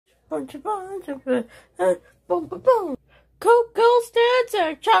bunch of boom, boom, boom. Cocoa stands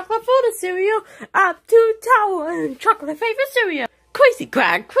and chocolate for the cereal. Up to towel and chocolate favorite cereal. Crazy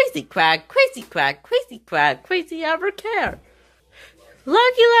crag, crazy crag, crazy crag, crazy crag, crazy ever care.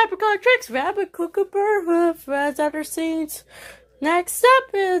 Lucky leprechaun tricks rabbit kookaburra with friends under scenes. Next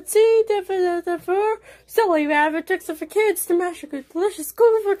up is see different for silly rabbit tricks for kids to mash a good delicious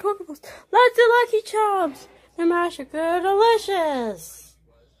school for cocoables. Let's do Lucky Charms and mash a good delicious.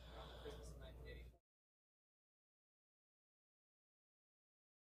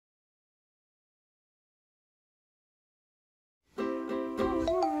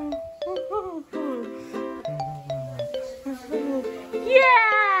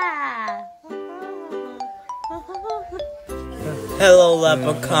 Yeah! Hello,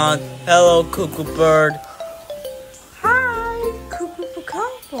 leprechaun. Hello, cuckoo bird. Hi, cuckoo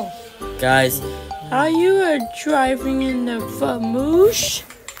couple. Guys, Are you driving in the Famoosh?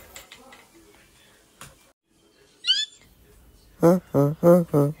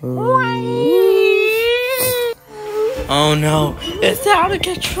 oh no, It's out of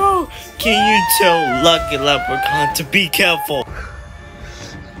control. can you tell Lucky Leprechaun to be careful?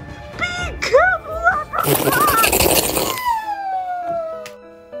 Be careful, leprechaun.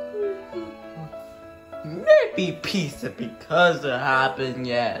 Maybe peace because it happened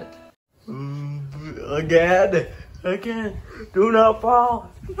yet. Again, do not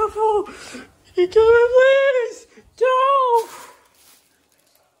fall. Do not fall. Please, don't.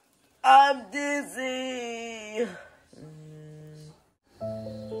 I'm dizzy.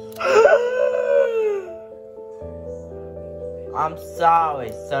 I'm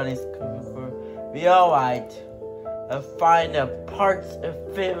sorry, Sonny Scooper. Be alright. And find the parts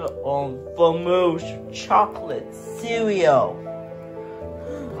and fit on Famoosh chocolate cereal.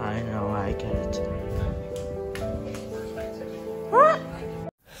 I know I get it.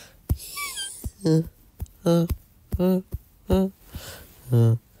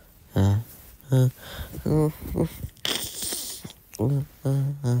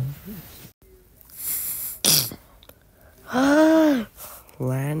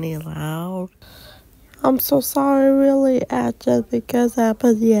 Lanny Loud. I'm so sorry, really, just because it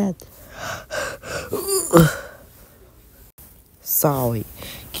happened yet. Sorry,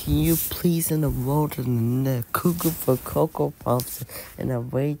 can you please enroll in the cuckoo for Cocoa Puffs and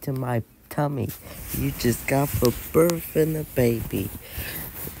away to my tummy? You just got for birth and a baby.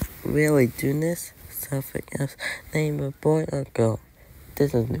 Really, do this? Something else? Name a boy or girl?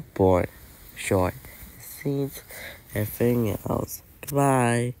 This is newborn. Short. Seeds. Everything else.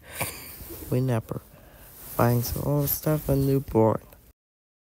 Goodbye. We never find some old stuff a newborn.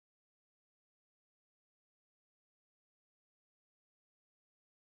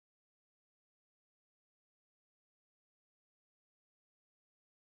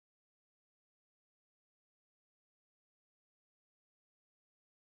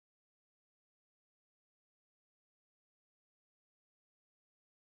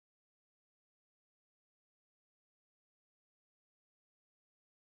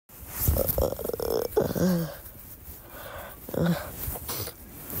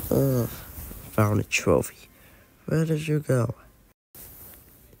 Found a trophy. Where did you go?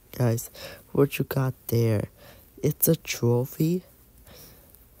 Guys, what you got there? It's a trophy?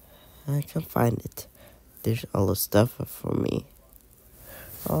 I can find it. There's all the stuff for me.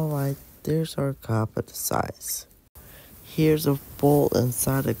 Alright, there's our cup at the size. Here's a bowl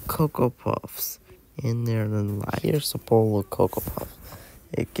inside of Cocoa Puffs. In there and light. Here's a bowl of Cocoa Puffs.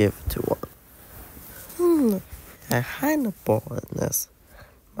 I give it to one. I hide a bowl in this.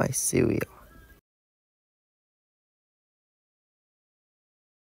 My cereal.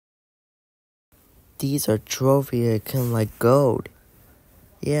 These are trophy I can like gold.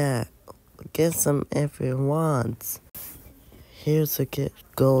 Yeah, get some if it wants. Here's a get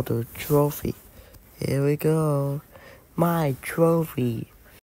gold or trophy. Here we go. My trophy.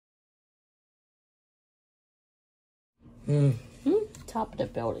 Top of the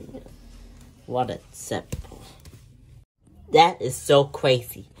building. What a simple. That is so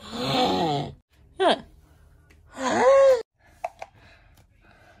crazy.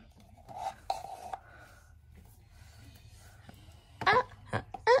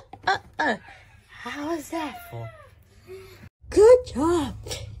 How is that for? Good job.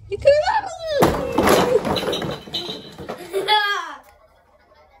 You could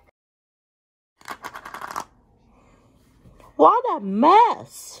What a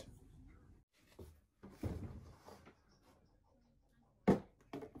mess.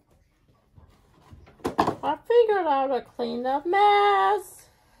 I figured out a clean up mess.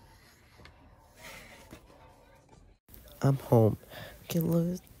 I'm home. Can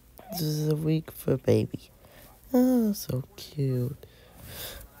look This is a week for baby. Oh, so cute.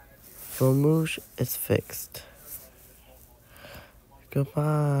 For Moosh, it's fixed.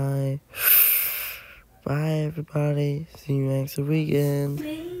 Goodbye. Bye, everybody. See you next weekend.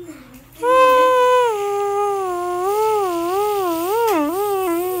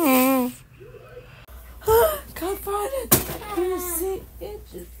 Can't find it. You see, it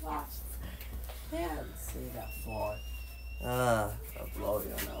just lost. Can't see that far. Blow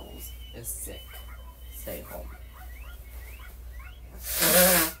your nose. It's sick. Stay home.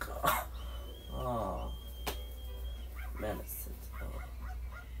 Oh, medicine.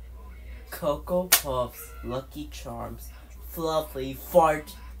 Cocoa Puffs, Lucky Charms, Fluffy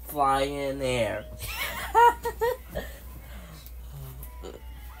Fart, Fly in Air.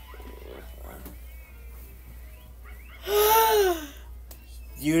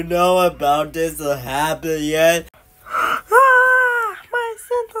 You know about this happen yet? My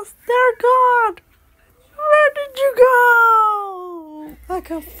Santa's, they're gone. Where did you go? I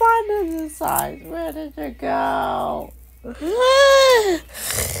can find it inside. Where did you go?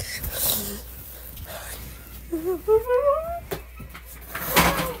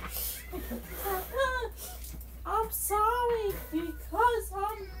 I'm sorry because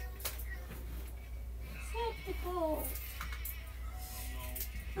I'm skeptical.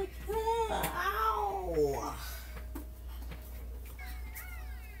 Ow!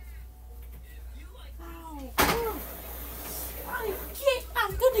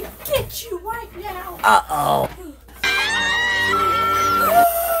 I'm gonna get you right now. Uh-oh.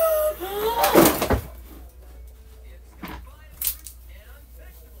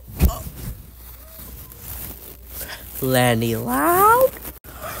 Lenny Loud.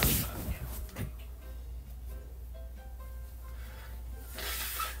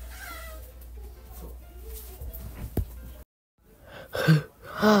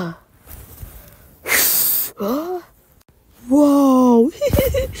 Whoa!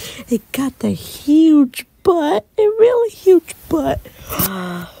 It got a huge butt, a really huge butt.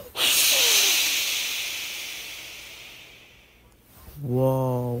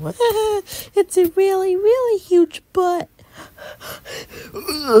 Whoa! It's a really, really huge butt.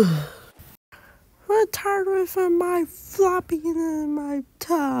 I'm tired of my floppy in my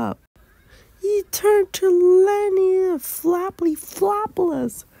top. He turned to Lenny Flappy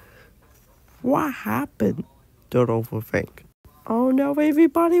Flopless. What happened? Don't overthink. Oh no,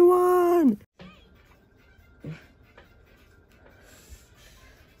 everybody won!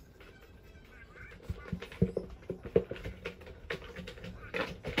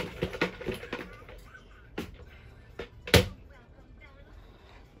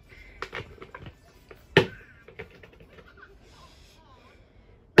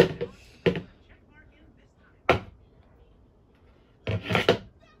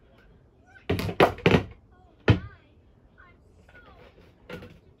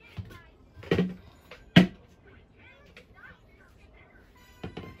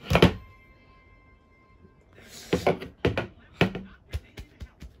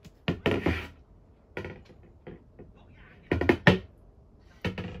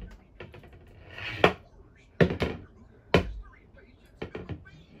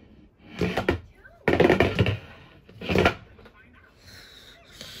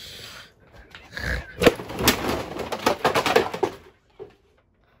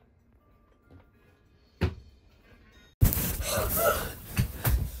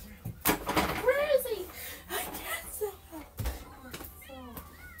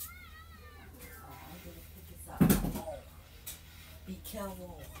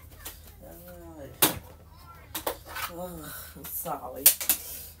 I'm sorry.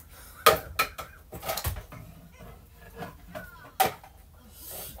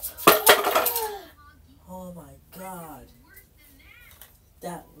 Oh my god.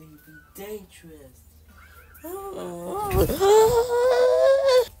 That would be dangerous.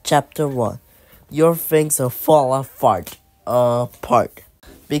 Chapter 1. Your things will fall apart.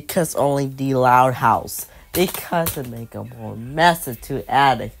 Because only the loud house. Because it make a more mess to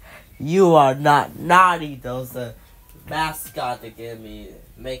attic. You are not naughty. Those mascot that give me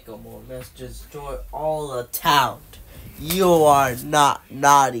make a more mess. Destroy all the town. You are not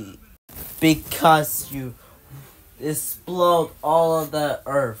naughty. Because you explode all of the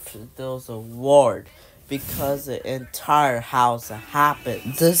earth. Those award. Because the entire house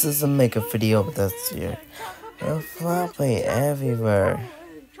happened. This is a makeup video this year. They're flopping everywhere.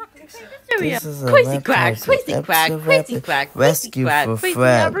 This is a Crazy Crack, Crazy Crack, Crazy Crack, Rescue for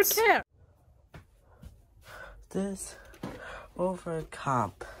Friends. This over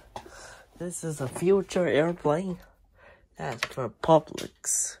comp. This is a future airplane. That's for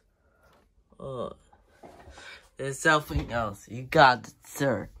Publix. There's something else. You got it,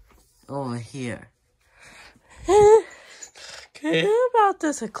 sir. Over here. Okay, about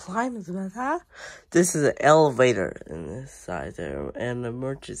this a climate event, huh? This is an elevator in this side there, an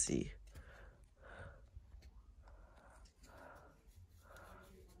emergency.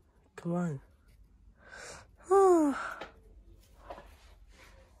 Come on.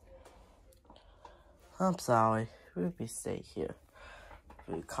 I'm sorry. We'll be stay here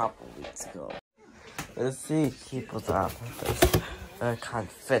for a couple weeks ago. Let's see people's office. I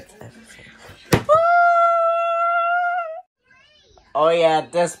can't fit everything. Oh yeah,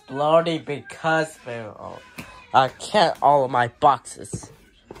 this bloody because I can't all of my boxes.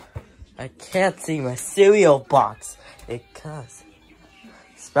 I can't see my cereal box because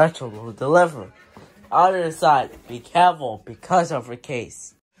Special will deliver. Other side, be careful because of the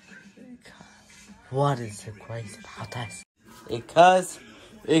case. What is so crazy about this? Because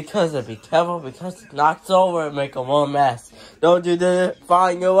be careful because it knocks over and make a more mess. Don't do that,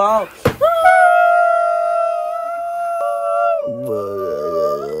 find you out.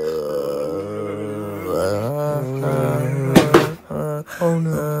 Oh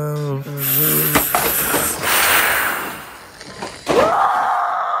no.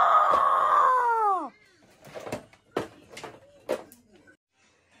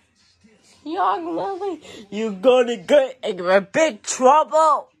 Young Lily, you're gonna get in big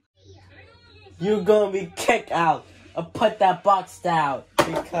trouble. You're gonna be kicked out. I'll put that box down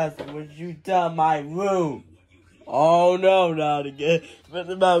because when you done my room. Oh no, not again. But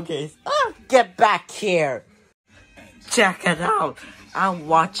the milk case. Oh, get back here. Check it out. I'm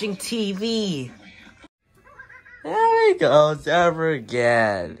watching TV. There he goes ever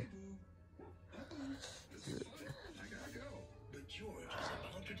again.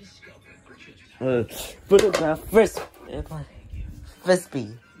 Put it down frisbee.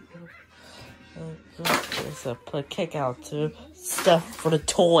 It's a put kick out to stuff for the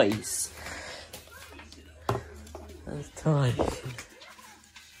toys. That's toys.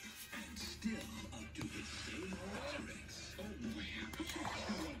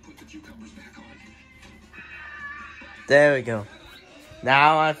 There we go.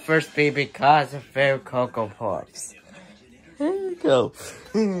 Now I'm frisbee because of fair Cocoa Pops. There we go.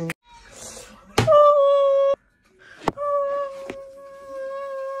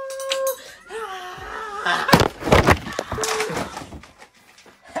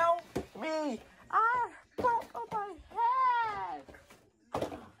 Help me! I broke my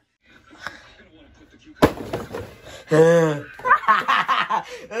head!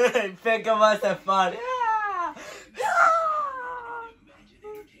 Think of us have fun.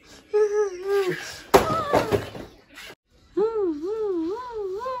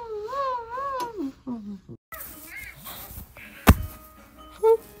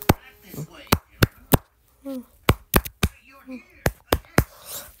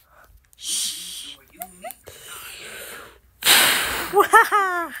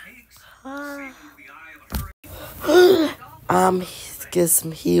 Get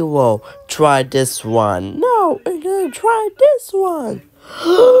some hero. Try this one. No, I'm gonna try this one.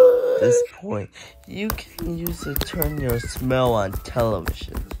 At this point, you can use to turn your smell on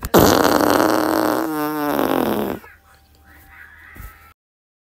television.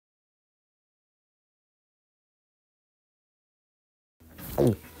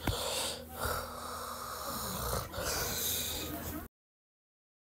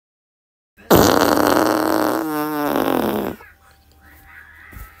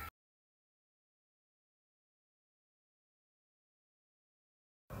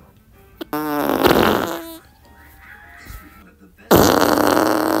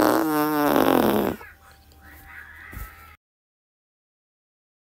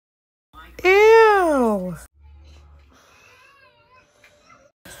 Ew!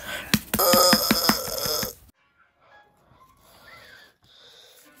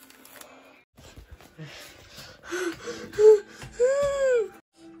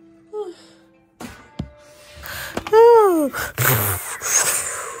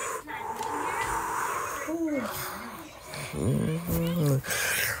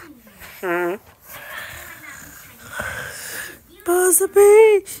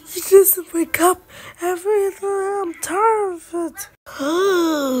 Buzzaby, you just wake up everything. I'm tired of it.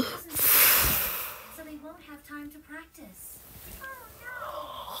 So they won't have time to practice.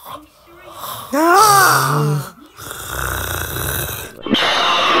 Oh no.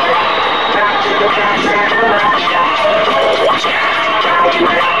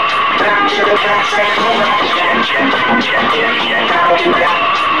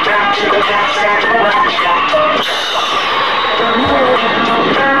 I'm sure